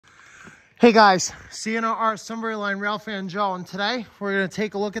Hey guys, CNR Sunbury Line Rail Fan Joe, and today we're going to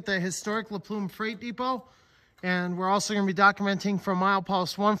take a look at the historic Plume Freight Depot, and we're also going to be documenting from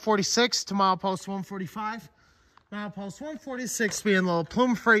milepost 146 to milepost 145. Milepost 146 being the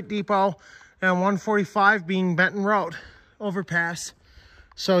Plume Freight Depot, and 145 being Benton Road overpass.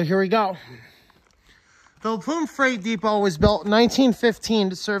 So here we go. The Plume Freight Depot was built in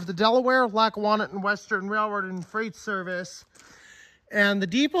 1915 to serve the Delaware, Lackawanna, and Western Railroad and freight service. And the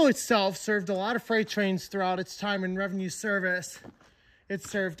depot itself served a lot of freight trains throughout its time in revenue service. It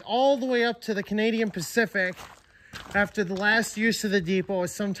served all the way up to the Canadian Pacific after the last use of the depot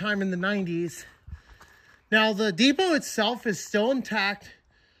was sometime in the 90s. Now, the depot itself is still intact.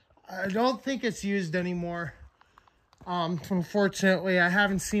 I don't think it's used anymore. Unfortunately, I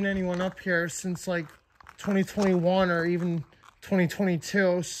haven't seen anyone up here since like 2021 or even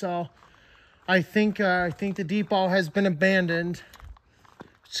 2022. So I think the depot has been abandoned.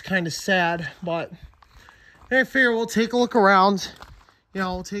 It's kind of sad, but I figure we'll take a look around.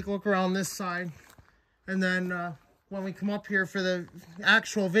 We'll take a look around this side. And then when we come up here for the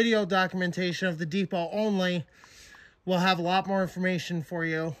actual video documentation of the depot only, we'll have a lot more information for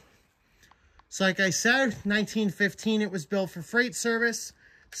you. So like I said, 1915 it was built for freight service,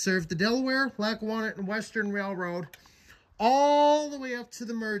 served the Delaware, Lackawanna, and Western Railroad, all the way up to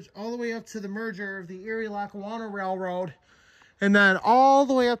the merger of the Erie-Lackawanna Railroad, and then all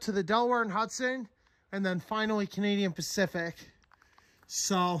the way up to the Delaware and Hudson, and then finally Canadian Pacific.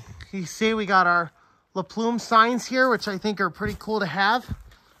 So you see we got our Plume signs here, which I think are pretty cool to have.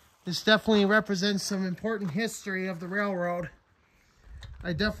 This definitely represents some important history of the railroad.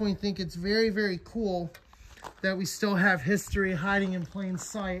 I definitely think it's very, very cool that we still have history hiding in plain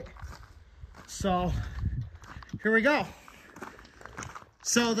sight. So here we go.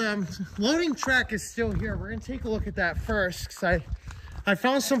 So the loading track is still here. We're going to take a look at that first, because I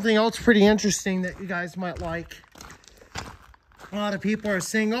found something else pretty interesting that you guys might like. A lot of people are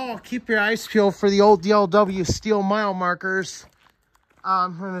saying, oh, keep your eyes peeled for the old DL&W steel mile markers.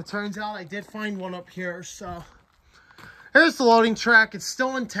 And it turns out I did find one up here. So here's the loading track. It's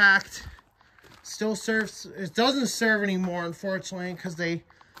still intact. Still serves. It doesn't serve anymore, unfortunately, because they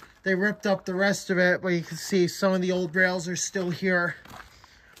ripped up the rest of it. But you can see some of the old rails are still here,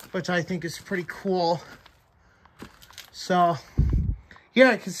 which I think is pretty cool. So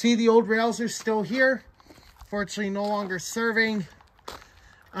yeah, you can see the old rails are still here. Fortunately, no longer serving.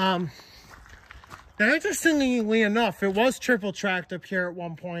 Now, interestingly enough, it was triple tracked up here at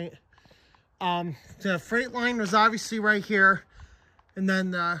one point. The freight line was obviously right here, and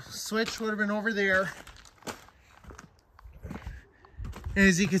then the switch would have been over there. And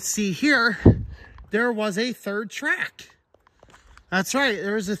as you can see here, there was a third track. That's right,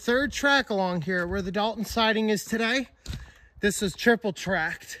 there was a third track along here where the Dalton siding is today. This was triple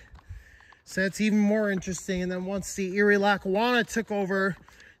tracked. So that's even more interesting. And then once the Erie-Lackawanna took over,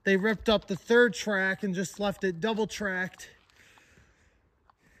 they ripped up the third track and just left it double tracked.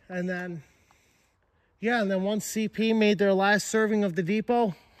 And then, yeah, and then once CP made their last serving of the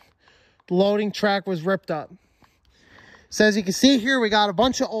depot, the loading track was ripped up. So as you can see here, we got a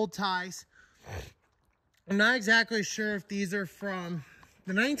bunch of old ties. I'm not exactly sure if these are from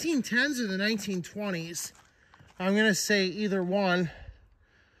the 1910s or the 1920s. I'm going to say either one.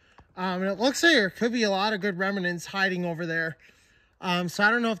 And it looks like there could be a lot of good remnants hiding over there. So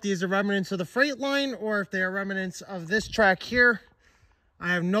I don't know if these are remnants of the freight line or if they are remnants of this track here. I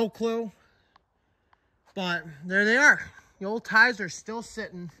have no clue. But there they are. The old ties are still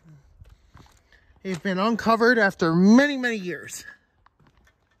sitting. They've been uncovered after many, many years.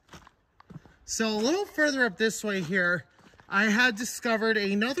 So a little further up this way here, I had discovered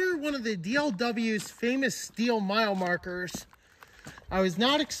another one of the DL&W's famous steel mile markers. I was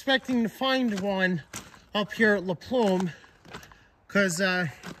not expecting to find one up here at Plume, because it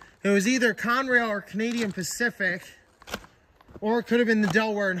was either Conrail or Canadian Pacific, or it could have been the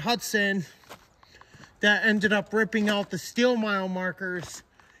Delaware and Hudson that ended up ripping out the steel mile markers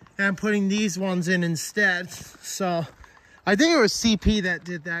and putting these ones in instead. So I think it was CP that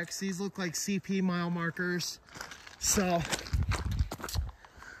did that, because these look like CP mile markers. So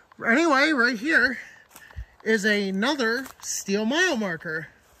anyway, right here is another steel mile marker.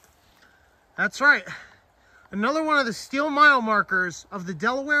 That's right. Another one of the steel mile markers of the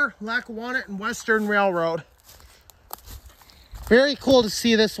Delaware, Lackawanna, and Western Railroad. Very cool to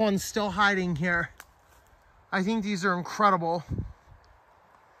see this one still hiding here. I think these are incredible.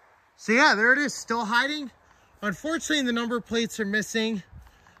 So yeah, there it is, still hiding. Unfortunately, the number plates are missing.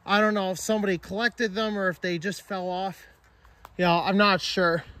 I don't know if somebody collected them or if they just fell off. Yeah, I'm not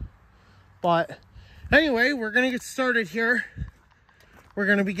sure. But anyway, we're gonna get started here. we're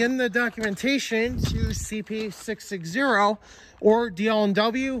going to begin the documentation to CP660 or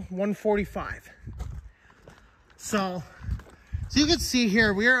DL&W 145. So you can see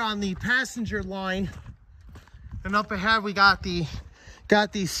here, we are on the passenger line, and up ahead we got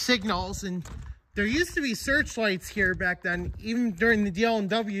these signals, and there used to be searchlights here back then. Even during the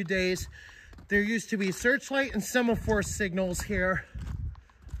DL&W days, there used to be searchlight and semaphore signals here.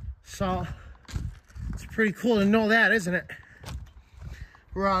 So it's pretty cool to know that, isn't it?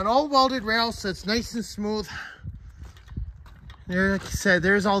 We're on all welded rails, so it's nice and smooth. There, like I said,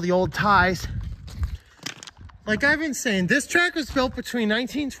 there's all the old ties. Like I've been saying, this track was built between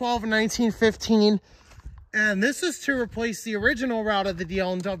 1912 and 1915, and this is to replace the original route of the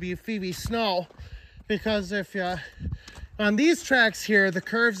DL&W, Phoebe Snow, because if on these tracks here, the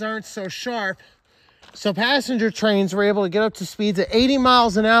curves aren't so sharp, so passenger trains were able to get up to speeds of 80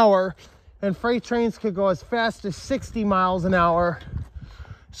 miles an hour, and freight trains could go as fast as 60 miles an hour.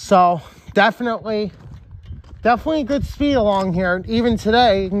 So definitely good speed along here. Even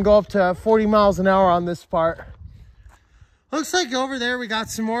today, you can go up to 40 miles an hour on this part. Looks like over there we got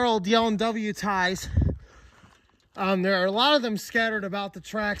some more old DL&W ties. There are a lot of them scattered about the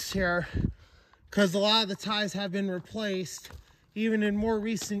tracks here because a lot of the ties have been replaced. Even in more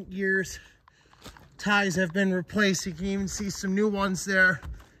recent years, ties have been replaced. You can even see some new ones there.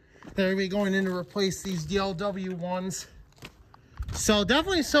 They're going to be going in to replace these DL&W ones. So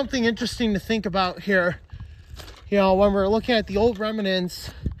definitely something interesting to think about here. You know, when we're looking at the old remnants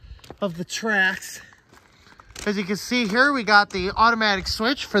of the tracks. As you can see here, we got the automatic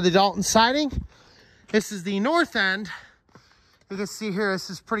switch for the Dalton siding. This is the north end. You can see here, this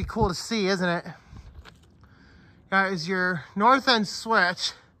is pretty cool to see, isn't it? That is your north end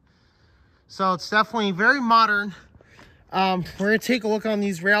switch. So it's definitely very modern. We're gonna take a look on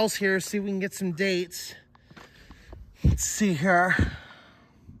these rails here, see if we can get some dates. Let's see here.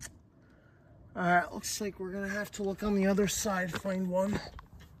 All right, looks like we're gonna have to look on the other side, find one.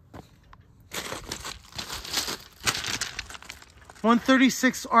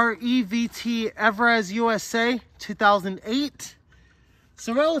 136 REVT Everest USA 2008. It's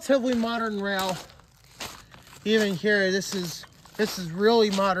a relatively modern rail. Even here, this is really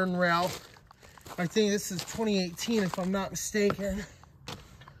modern rail. I think this is 2018 if I'm not mistaken.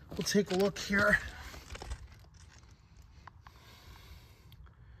 We'll take a look here.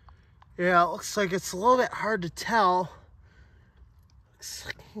 Yeah, it looks like it's a little bit hard to tell.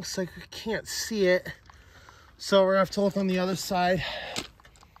 Looks like we can't see it. So we're gonna have to look on the other side.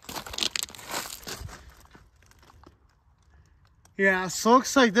 Yeah, so it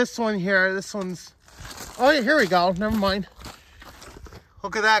looks like this one here, this one's, oh yeah, here we go, never mind.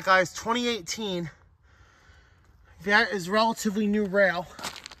 Look at that, guys, 2018. That is relatively new rail.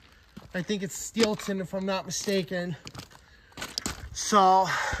 I think it's Steelton if I'm not mistaken. So,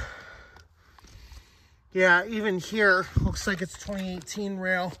 yeah, even here, looks like it's 2018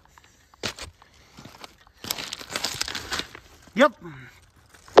 rail. Yep.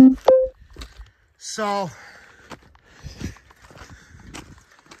 So, all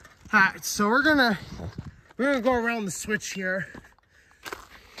right, so we're gonna go around the switch here.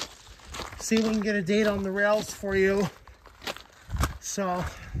 See if we can get a date on the rails for you. So,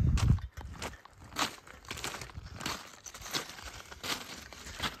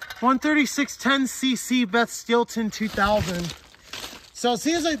 $136.10cc Beth Steelton 2000. So it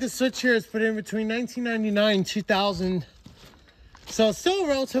seems like the switch here is put in between 1999 and 2000. So it's still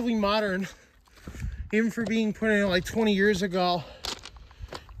relatively modern, even for being put in like 20 years ago.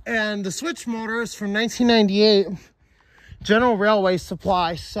 And the switch motor is from 1998, General Railway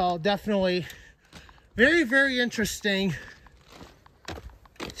Supply. So definitely very, very interesting.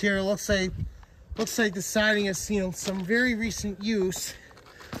 Here it looks like the siding has seen some very recent use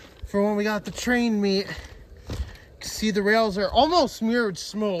for when we got the train meet. You can see the rails are almost mirrored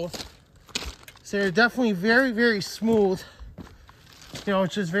smooth. So they're definitely very, very smooth. You know,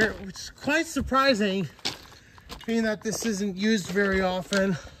 which is quite surprising, being that this isn't used very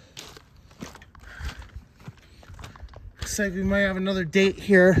often. Looks like we might have another date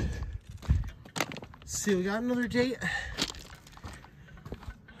here. Let's see, we got another date.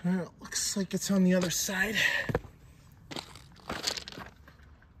 It looks like it's on the other side.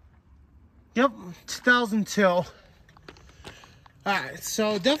 Yep, 2002. All right,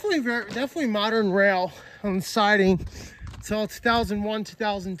 so definitely modern rail on the siding. So 2001,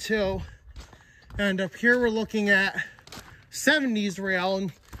 2002. And up here we're looking at 70s rail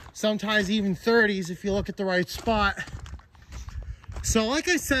and sometimes even 30s if you look at the right spot. So like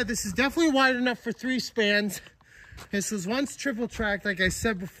I said, this is definitely wide enough for 3 spans. This was once triple tracked, like I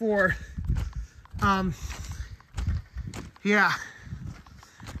said before. Yeah.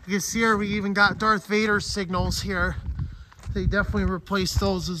 You can see here we even got Darth Vader signals here. They definitely replaced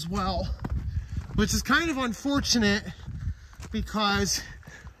those as well, which is kind of unfortunate because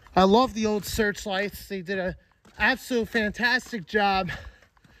I love the old searchlights. They did an absolute fantastic job.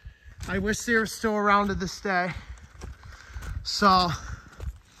 I wish they were still around to this day. So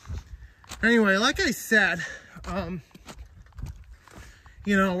anyway, like I said,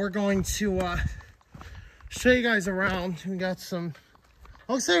 you know, we're going to show you guys around. We got some,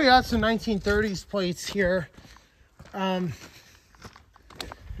 looks like we got some 1930s plates here. Yeah,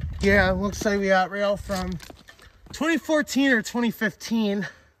 it looks like we got rail from 2014 or 2015.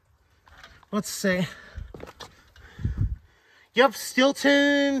 Let's see. Yep,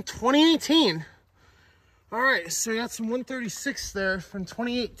 Steelton 2018. All right, so we got some 136 there from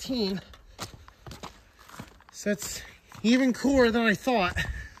 2018. So that's even cooler than I thought.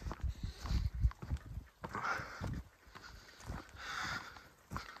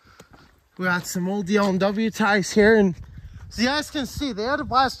 We got some old DL&W ties here, and as you guys can see, they had to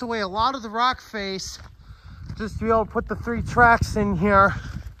blast away a lot of the rock face just to be able to put the 3 tracks in here.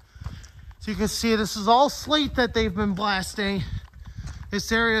 So you can see this is all slate that they've been blasting.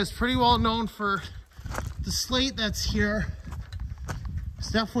 This area is pretty well known for the slate that's here.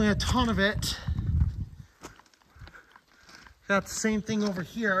 There's definitely a ton of it. Got the same thing over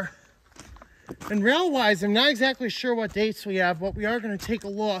here. And rail-wise, I'm not exactly sure what dates we have, but we are going to take a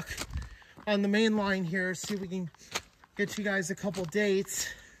look on the main line here, see if we can get you guys a couple dates.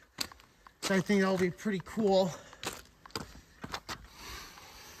 So I think that'll be pretty cool.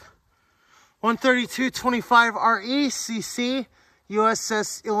 13225 RECC,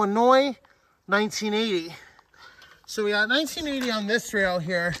 USS Illinois, 1980. So we got 1980 on this rail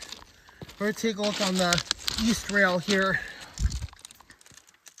here. We're going to take a look on the east rail here.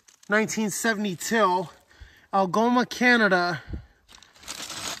 1972, Algoma, Canada.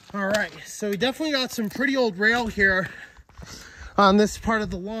 All right, so we definitely got some pretty old rail here on this part of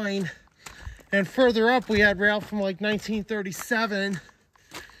the line. And further up, we had rail from like 1937.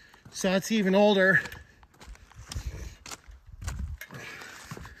 So that's even older.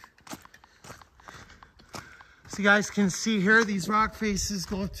 So you guys can see here, these rock faces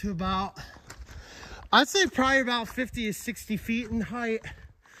go up to about, I'd say probably about 50 to 60 feet in height.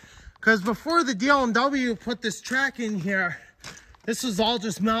 Because before the DL&W put this track in here, this was all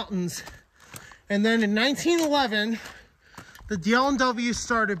just mountains. And then in 1911, the DL&W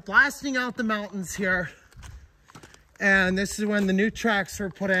started blasting out the mountains here. And this is when the new tracks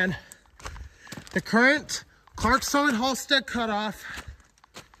were put in. The current Clark Summit Halsted Cutoff.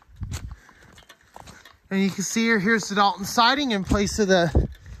 And you can see here, here's the Dalton siding in place of the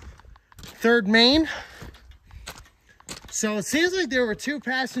 3rd main. So it seems like there were 2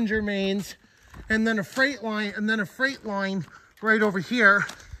 passenger mains and then a freight line right over here.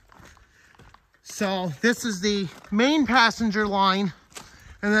 So this is the main passenger line,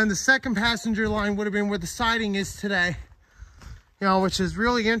 and then the 2nd passenger line would have been where the siding is today. You know, which is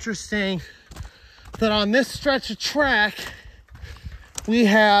really interesting that on this stretch of track, we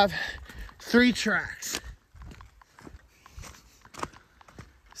have 3 tracks.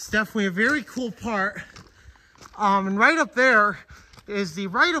 It's definitely a very cool part. And right up there is the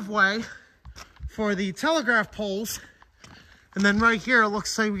right-of-way for the telegraph poles. And then right here, it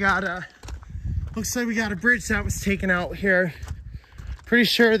looks like we got a bridge that was taken out here. Pretty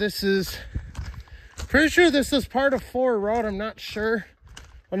sure this is part of 4 Road. I'm not sure.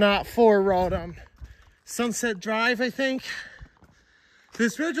 Well, not 4 Road. Sunset Drive, I think.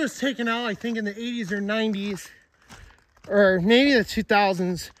 This bridge was taken out, I think, in the 80s or 90s, or maybe the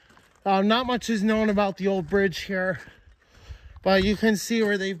 2000s. Not much is known about the old bridge here, but you can see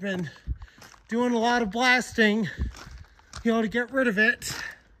where they've been doing a lot of blasting, you know, to get rid of it.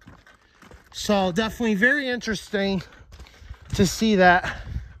 So definitely very interesting to see that.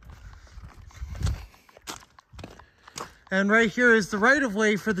 And right here is the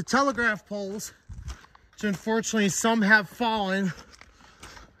right-of-way for the telegraph poles, which unfortunately some have fallen.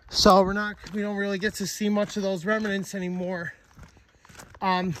 So we don't really get to see much of those remnants anymore.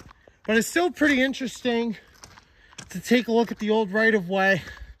 But it's still pretty interesting to take a look at the old right-of-way,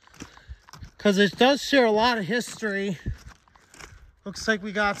 because it does share a lot of history. Looks like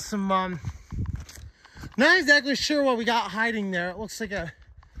we got some, not exactly sure what we got hiding there. It looks like a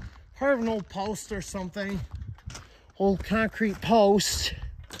part of an old post or something. Old concrete post.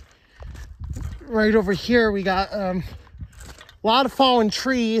 Right over here we got a lot of fallen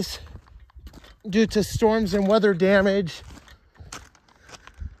trees due to storms and weather damage.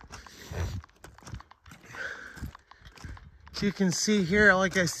 So you can see here,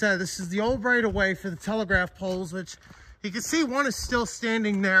 like I said, this is the old right-of-way for the telegraph poles, which You can see one is still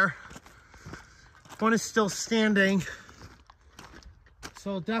standing there. One is still standing.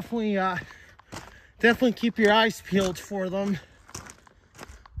 So definitely keep your eyes peeled for them.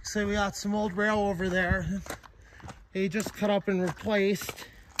 So we got some old rail over there. They just cut up and replaced.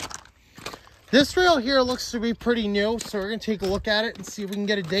 This rail here looks to be pretty new, so we're gonna take a look at it and see if we can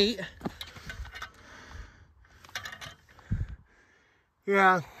get a date.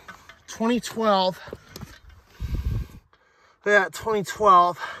 Yeah, 2012. Yeah,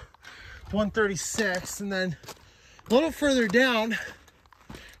 2012. 136, and then a little further down,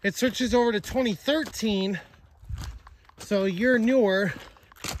 it switches over to 2013, so a year newer.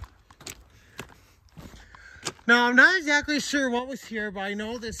 Now, I'm not exactly sure what was here, but I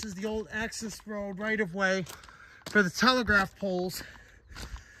know this is the old access road right-of-way for the telegraph poles.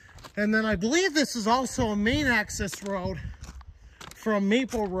 And then I believe this is also a main access road from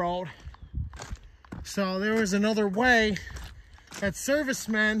Maple Road. So there was another way that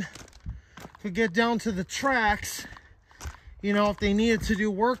servicemen could get down to the tracks. You know, if they needed to do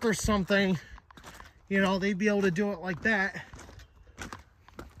work or something, you know, they'd be able to do it like that.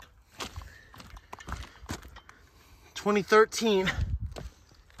 2013.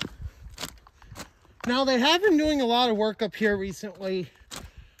 Now, they have been doing a lot of work up here recently.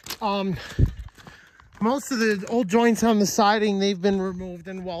 Most of the old joints on the siding, they've been removed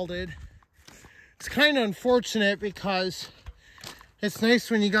and welded. It's kind of unfortunate because it's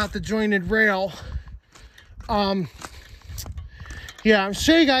nice when you got the jointed rail. Yeah, I'm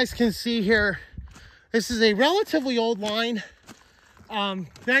sure you guys can see here. This is a relatively old line.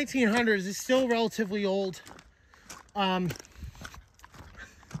 1900s is still relatively old.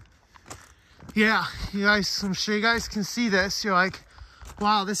 Yeah, you guys, I'm sure you guys can see this. You're like,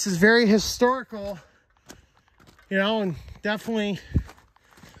 wow, this is very historical. You know, and definitely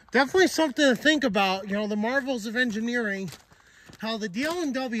something to think about. You know, the marvels of engineering. How the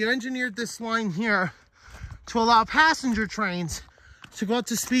DL&W engineered this line here to allow passenger trains to go up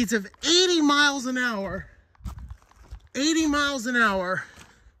to speeds of 80 miles an hour. 80 miles an hour.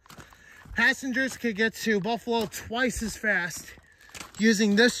 Passengers could get to Buffalo twice as fast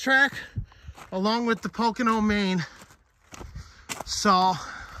using this track along with the Pocono Main. So,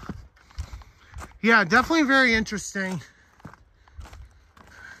 yeah, definitely very interesting.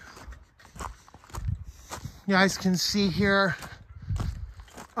 You guys can see here.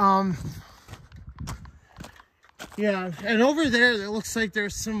 Yeah, and over there, it looks like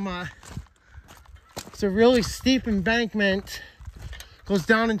there's some, it's a really steep embankment. Goes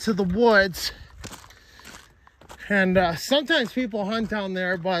down into the woods. And sometimes people hunt down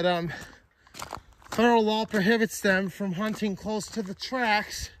there, but federal law prohibits them from hunting close to the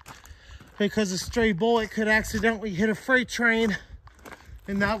tracks because a stray bullet could accidentally hit a freight train,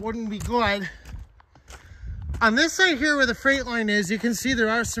 and that wouldn't be good. On this side here where the freight line is, you can see there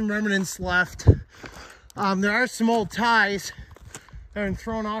are some remnants left. There are some old ties that have been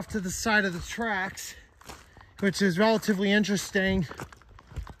thrown off to the side of the tracks, which is relatively interesting.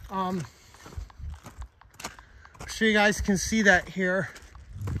 I'm sure you guys can see that here.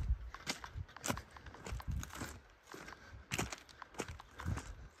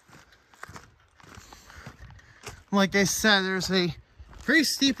 Like I said, there's a very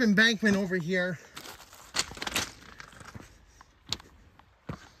steep embankment over here.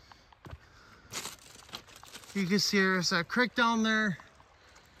 You can see there's a creek down there.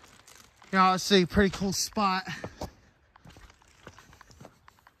 Yeah, it's a pretty cool spot.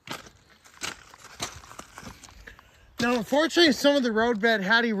 Now, unfortunately, some of the roadbed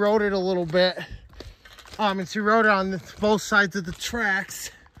had eroded a little bit. It's eroded on both sides of the tracks,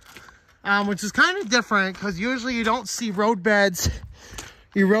 which is kind of different because usually you don't see roadbeds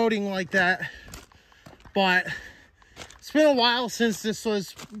eroding like that. But it's been a while since this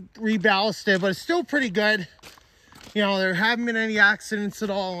was reballasted, but it's still pretty good. You know, there haven't been any accidents at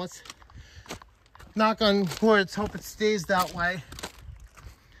all. Let's knock on wood. Let's hope it stays that way.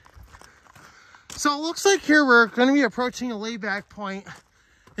 So it looks like here we're going to be approaching a layback point,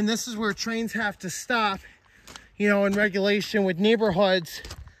 and this is where trains have to stop, you know, in regulation with neighborhoods,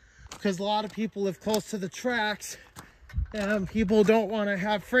 because a lot of people live close to the tracks, and people don't want to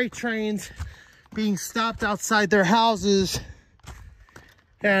have freight trains being stopped outside their houses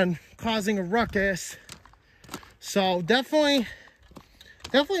and causing a ruckus. So definitely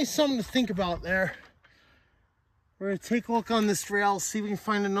something to think about there. We're going to take a look on this rail, see if we can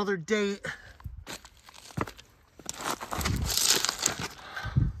find another date.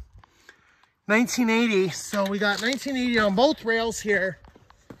 $1980, so we got 1980 on both rails here.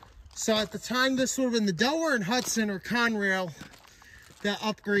 So at the time, this would have been the Delaware and Hudson or Conrail that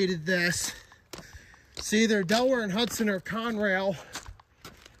upgraded this. It's either Delaware and Hudson or Conrail.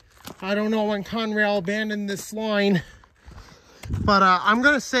 I don't know when Conrail abandoned this line, but I'm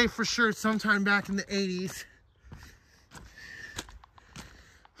gonna say for sure sometime back in the 80s.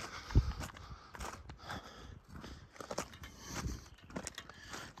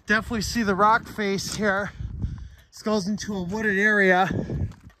 Definitely see the rock face here. This goes into a wooded area.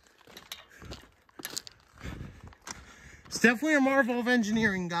 It's definitely a marvel of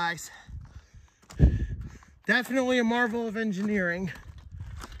engineering, guys. Definitely a marvel of engineering.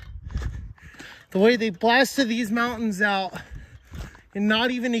 The way they blasted these mountains out in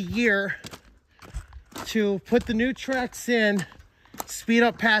not even a year to put the new tracks in, speed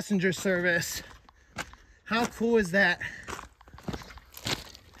up passenger service. How cool is that?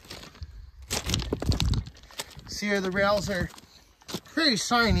 See here, the rails are pretty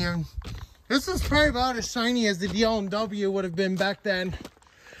shiny. And this is probably about as shiny as the DL&W would have been back then.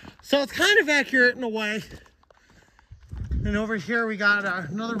 So it's kind of accurate in a way. And over here we got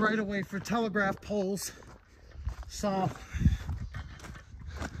another right of way for telegraph poles. So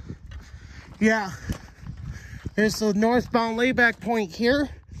yeah, there's the northbound layback point here.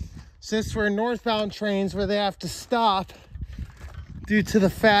 So this is for northbound trains where they have to stop due to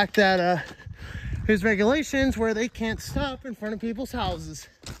the fact that there's regulations where they can't stop in front of people's houses.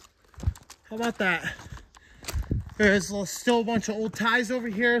 How about that? There's still a bunch of old ties over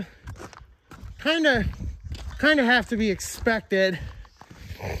here. Kind of have to be expected.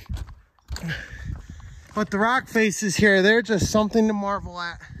 But the rock faces here, they're just something to marvel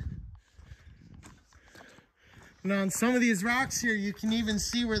at. And on some of these rocks here, you can even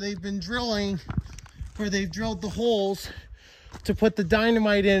see where they've been drilling, where they've drilled the holes to put the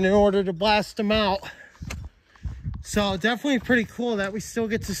dynamite in order to blast them out. So definitely pretty cool that we still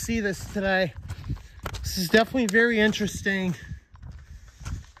get to see this today. This is definitely very interesting.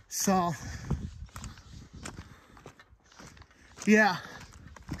 So yeah.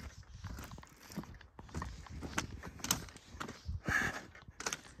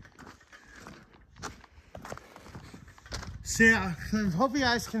 So yeah, I hope you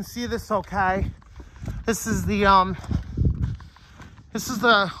guys can see this okay. This is the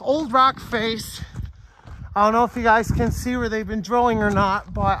old rock face. I don't know if you guys can see where they've been drilling or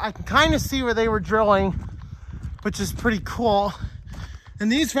not, but I can kind of see where they were drilling, which is pretty cool.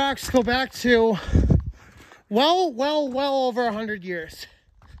 And these rocks go back to well over 100 years.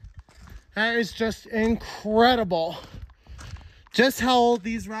 That is just incredible. Just how old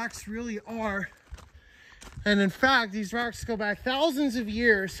these rocks really are. And in fact, these rocks go back thousands of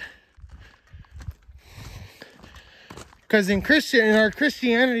years. Because in our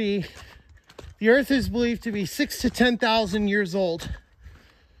Christianity, the earth is believed to be 6,000 to 10,000 years old.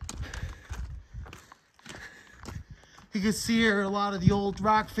 You can see here a lot of the old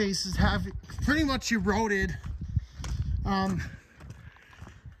rock faces have pretty much eroded. There's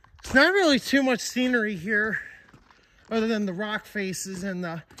not really too much scenery here other than the rock faces and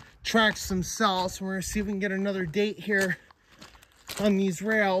the tracks themselves. We're gonna see if we can get another date here on these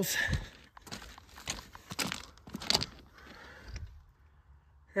rails.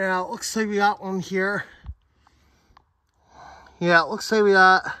 Yeah, it looks like we got one here. Yeah, it looks like we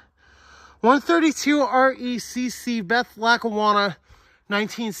got 132 RECC Beth Lackawanna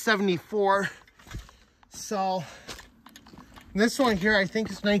 1974. So this one here I think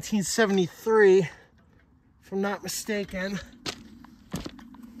is 1973, if I'm not mistaken.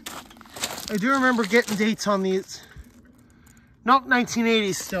 I do remember getting dates on these. Nope,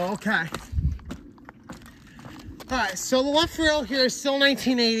 1980 still, okay. Alright, so the left rail here is still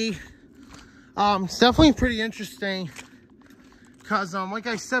 1980. It's definitely pretty interesting because, like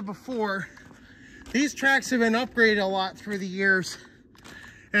I said before, these tracks have been upgraded a lot through the years.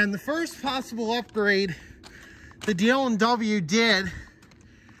 And the first possible upgrade the DL&W did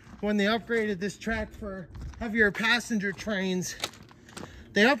when they upgraded this track for heavier passenger trains,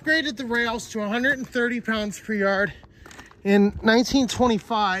 they upgraded the rails to 130 pounds per yard in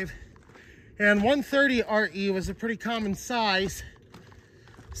 1925. And 130 RE was a pretty common size.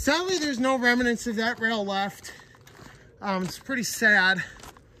 Sadly, there's no remnants of that rail left. It's pretty sad,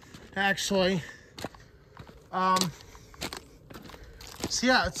 actually. So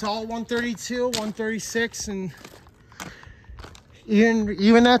yeah, it's all 132, 136, and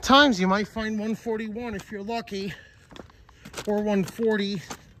even at times you might find 141 if you're lucky, or 140.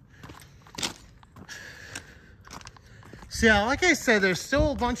 So yeah, like I said, there's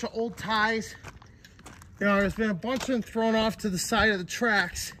still a bunch of old ties. You know, there's been a bunch of them thrown off to the side of the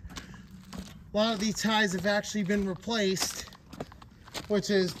tracks. A lot of these ties have actually been replaced, which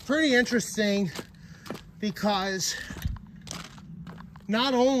is pretty interesting because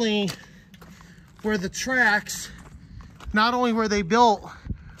not only where the tracks, not only were they built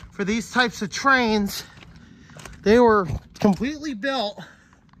for these types of trains, they were completely built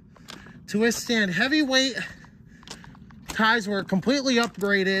to withstand heavy weight. Ties were completely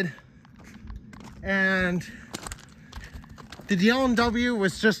upgraded, and the DL&W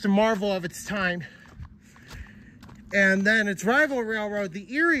was just a marvel of its time. And then its rival railroad,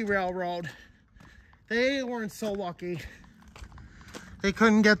 the Erie Railroad, they weren't so lucky. They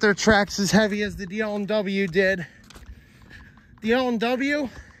couldn't get their tracks as heavy as the DL&W did. The DL&W,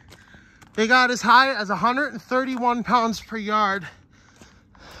 they got as high as 131 pounds per yard.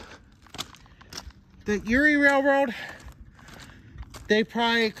 The Erie Railroad, they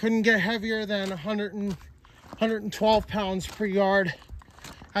probably couldn't get heavier than 112 pounds per yard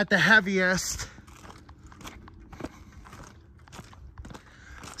at the heaviest.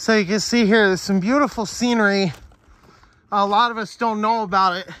 So you can see here, there's some beautiful scenery. A lot of us don't know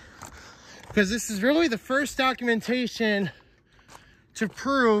about it because this is really the first documentation to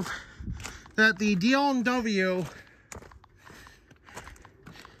prove that the DL&W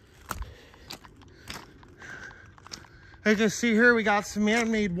you can see here we got some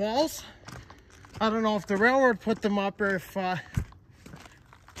man-made walls. I don't know if the railroad put them up or if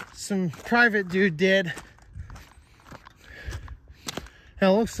some private dude did. And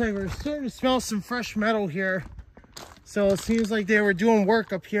it looks like we're starting to smell some fresh metal here. So it seems like they were doing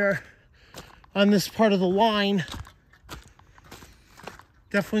work up here on this part of the line.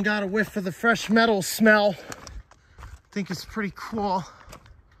 Definitely got a whiff of the fresh metal smell. I think it's pretty cool.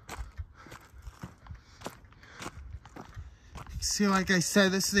 See, like I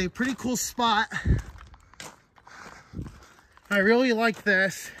said, this is a pretty cool spot. I really like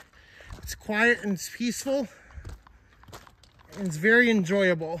this. It's quiet and it's peaceful. And it's very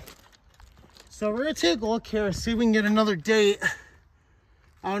enjoyable. So we're gonna take a look here, see if we can get another date.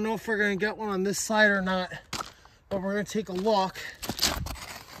 I don't know if we're gonna get one on this side or not, but we're gonna take a look.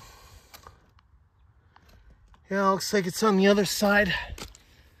 Yeah, looks like it's on the other side.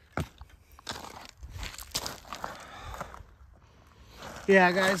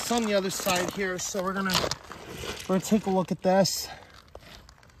 Yeah, guys, it's on the other side here, so we're gonna take a look at this.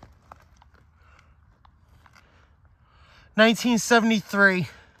 1973.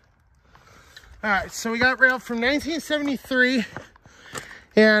 All right, so we got rail from 1973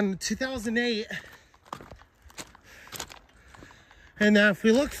 and 2008. And if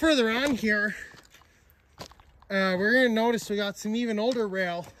we look further on here, we're gonna notice we got some even older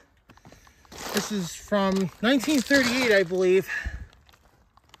rail. This is from 1938, I believe.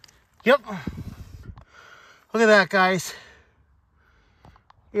 Yep. Look at that, guys.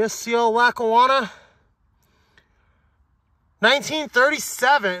 DL Lackawanna.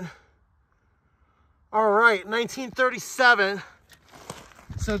 1937. All right, 1937.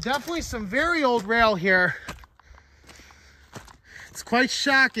 So definitely some very old rail here. It's quite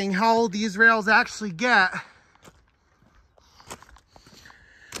shocking how old these rails actually get.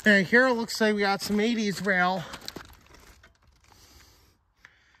 And here it looks like we got some 80s rail.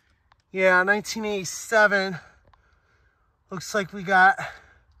 Yeah, 1987. Looks like we got,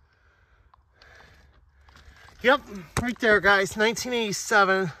 yep, right there, guys,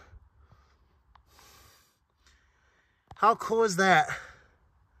 1987. How cool is that?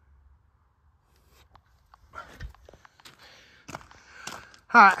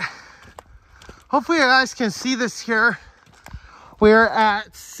 All right, hopefully you guys can see this here. We're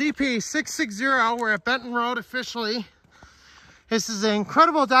at CP 660, we're at Benton Road officially. This is an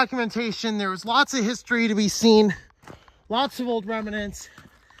incredible documentation. There was lots of history to be seen, lots of old remnants.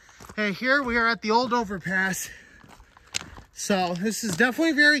 And here we are at the old overpass. So this is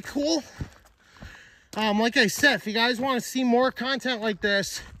definitely very cool. Like I said, if you guys want to see more content like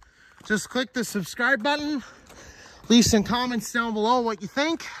this, just click the subscribe button. Leave some comments down below what you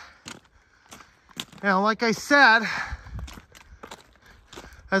think. And like I said,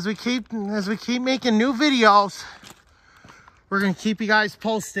 as we keep making new videos, we're gonna keep you guys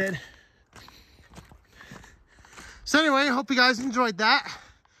posted. So anyway, I hope you guys enjoyed that.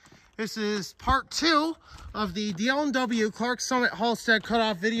 This is part 2 of the DL&W Clark Summit Halsted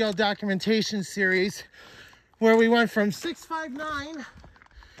Cutoff video documentation series, where we went from 659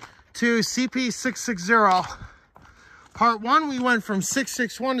 to CP 660. Part 1, we went from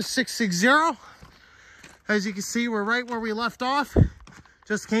 661 to 660. As you can see, we're right where we left off.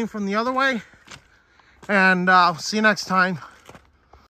 Just came from the other way. And see you next time.